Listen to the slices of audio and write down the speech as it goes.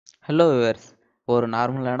Hello viewers, ஒரு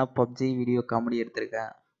நார்மலான PUBG video comedy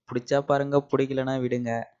எடுத்திருக்கேன். பிடிச்சா பாருங்க, பிடிக்கலனா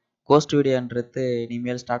விடுங்க. கோஸ்ட் வீடியோன்றது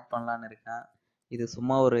இனிமேல் ஸ்டார்ட் பண்ணலான்னு இருக்கேன். இது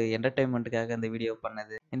சும்மா ஒரு என்டர்டைன்மெண்ட்டுக்காக இந்த வீடியோ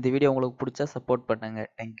பண்ணது. இந்த வீடியோ உங்களுக்கு பிடிச்சா சப்போர்ட் பண்ணுங்க.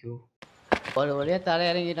 தேங்க்யூ. ஒரு வழியா தலை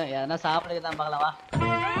இறங்கிட்டோம். எதனா சாப்பிடுறது தான் பார்க்கலாம் வா.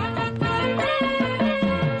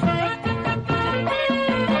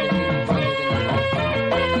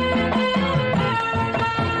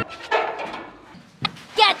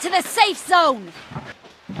 Get to the safe zone.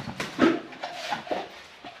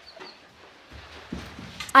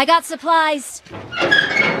 I got supplies.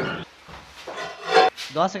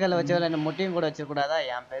 தோசைக்கல்ல வச்சவள என்ன முட்டையும் கூட வச்சிருக்கூடாதா?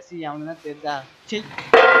 என் பேசி அவனுக்கு தான் தெரிஞ்சா. சி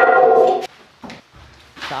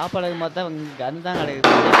சாப்பாடுக்கு மொத்தம் கன் தான்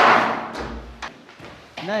கிடைக்குது.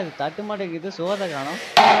 என்ன இது தட்டு மாட்டேங்குது, சோதை காணும்.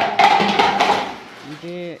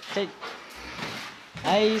 இது சை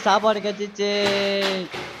ஐ சாப்பாடு கச்சிச்சு.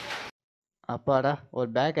 அப்பாடா ஒரு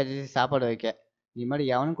பேக் கச்சிச்சு சாப்பாடு வைக்க. இது மாதிரி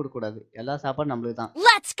எவனும் கொடுக்கக்கூடாது, எல்லா சாப்பாடும் நம்மளுக்கு தான்.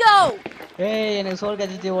 Let's go. ஏய் எனக்கு சோறு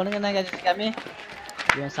கச்சிச்சு, உனக்கு என்ன கச்சிச்சு கம்மி?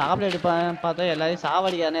 இவன் சாப்பிட எடுப்பான் பார்த்தா எல்லாரையும்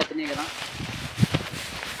சாவடிக்கானே எத்தனைக்கிறான்.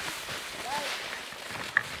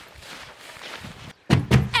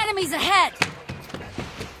 Enemies ahead.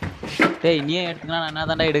 டேய், நீயே எடுத்துக்கலாம், நான் என்ன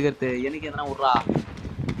தாண்டா எடுக்கிறது? எனக்கு எதனா விட்றா.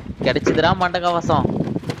 கிடைச்சதுடா மண்ட கவசம்.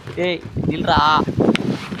 டேய் நில்றா,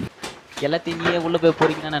 எல்லாத்தையும் நீயே உள்ள போய்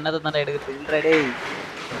பொறிக்கணும். நான் என்ன தாண்டா எடுக்கிறது? நில்றா டேய்.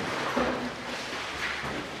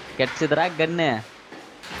 கிடைச்சதுடா கன்னு.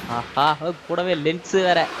 ஆஹா, கூடவே லென்ஸ்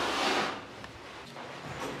வேற.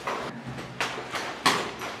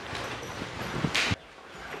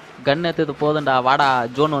 கன் எடுத்தது போதும்டா, வாடா.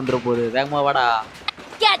 ஜோன் வந்துட போகுது, வேகமா வாடா.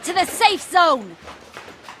 Get to the safe zone.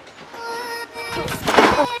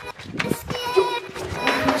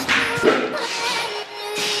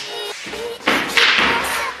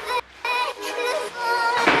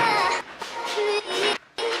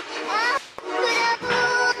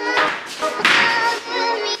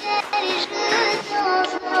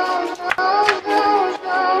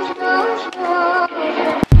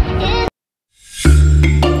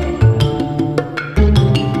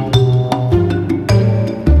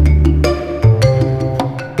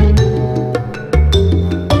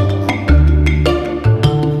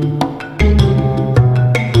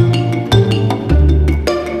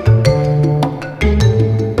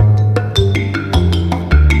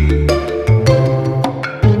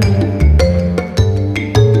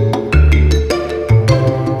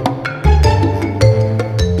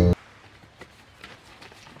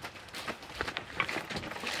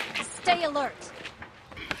 Stay alert.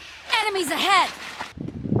 Enemies ahead.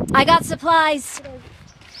 I got supplies.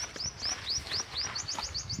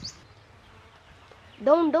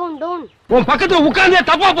 Down. உன் பக்கத்துல உட்கார்ந்தே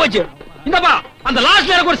தப்பா போச்சு. இந்தப்பா அந்த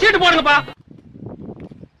லாஸ்ட்ல எனக்கு ஒரு சீட் போடுங்கப்பா.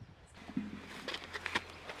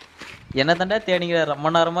 என்ன தாண்டா தேடிங்கிற? ரொம்ப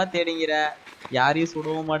நேரமா தேடிங்கிற, யாரையும்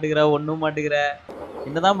சுடவும் மாட்டேங்கிற, ஒண்ணும் மாட்டேங்கிற.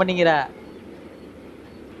 என்னதான் பண்ணிக்கிற?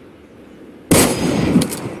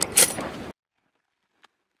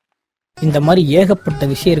 இந்த மாதிரி ஏகப்பட்ட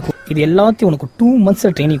விஷயம் இருக்கும். இது எல்லாத்தையும் உனக்கு 2 months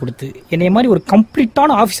ட்ரைனிங் கொடுத்து என்னைய மாதிரி ஒரு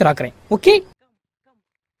கம்ப்ளீட்டான ஆஃபீஸர் ஆக்குறேன். ஓகே?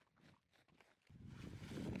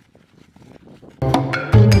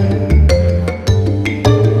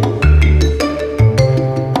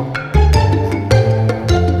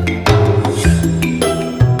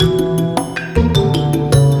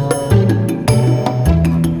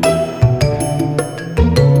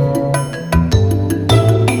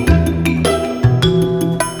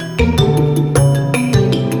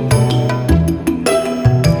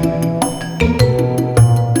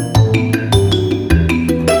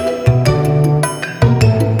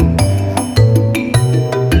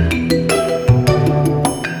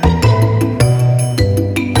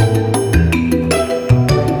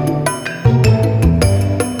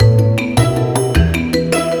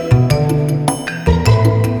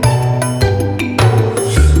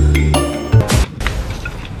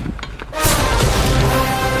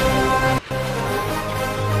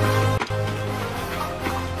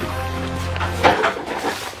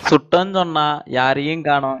 சுட்டன்னு சொன்னா யாரையும்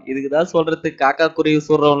காணோம். இதுக்குதான் சொல்றது, காக்கா குருவி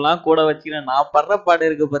சுடுறவன்லாம் கூட வச்சுக்கிறேன். நான் படுற பாடு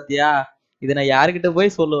இருக்கு பத்தியா? இதை நான் யாருக்கிட்ட போய்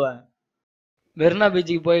சொல்லுவேன்? மெரினா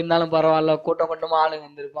பீச்சுக்கு போயிருந்தாலும் பரவாயில்ல, கூட்டமா ஆளுங்க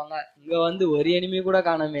வந்திருப்பாங்க. இங்க வந்து ஒரு எனிமி கூட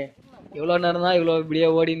காணாமே. எவ்வளவு நேரம் தான் இவ்வளவு இப்படியே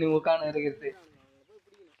ஓடின்னு உட்காந்து இருக்கிறது?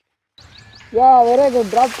 Yeah, where is the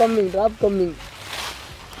drop coming?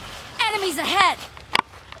 Enemies ahead.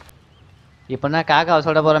 இப்ப காக்காவை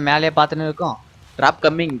சொல்ல போற மேலேயே பார்த்துன்னு இருக்கோம். Drop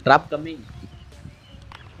coming.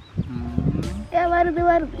 Yeah, வருது.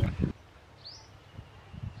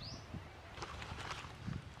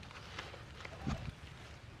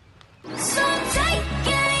 So take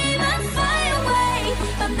aim and fly away.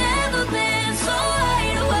 I've never been so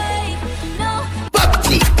wide awake.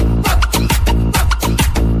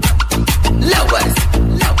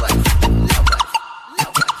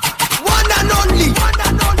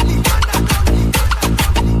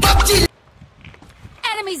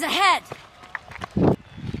 ahead!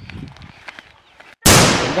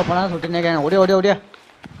 எங்க போனாலும் சுட்டுனே இருக்காங்க. ஓடியா ஓடியா ஓடியா.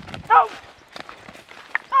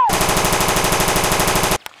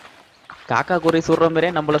 காக்கா குறி சுடுற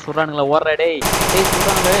மாதிரியே நம்மள சுடுறானுங்களா? ஓடுறா டேய். டேய்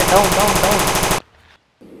சுடுறானுங்களே. Down down down.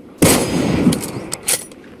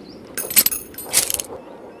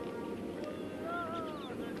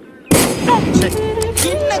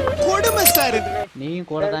 என்ன கொடுமை சார் இது. நீயும்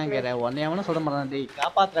கூட தான் கேற. உன்னை எவனும் சொல்ல மாட்டான். டேய்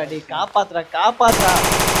காப்பாத்துறா டேய் காப்பாத்துறா காப்பாத்துறா.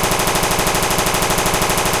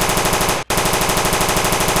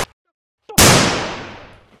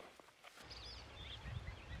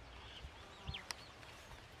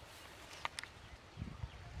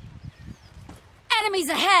 Enemies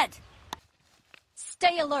ahead!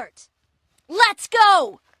 Stay alert! Let's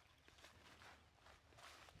go!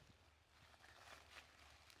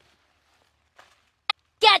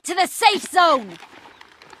 Get to the safe zone!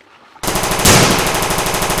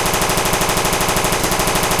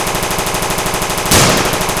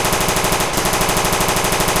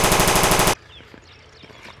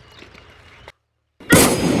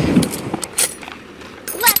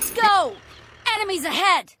 Let's go! Enemies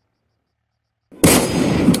ahead!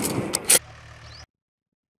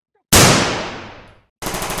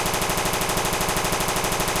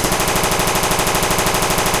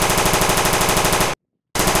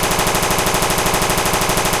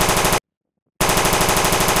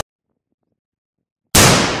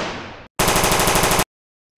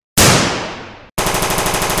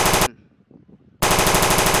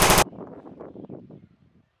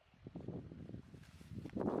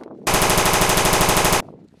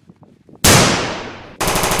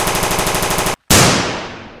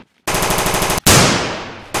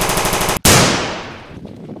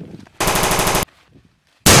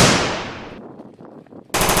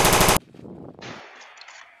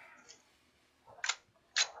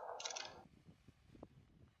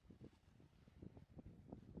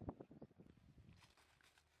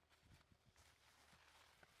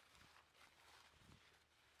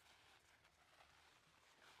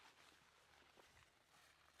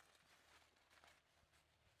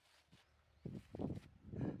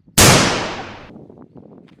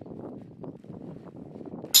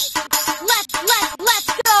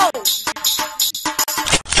 Let's go!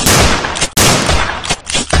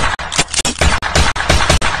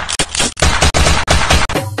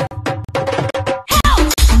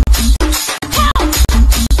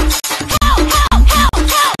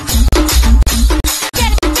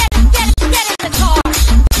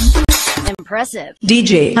 Impressive.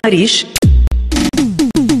 DJ Harish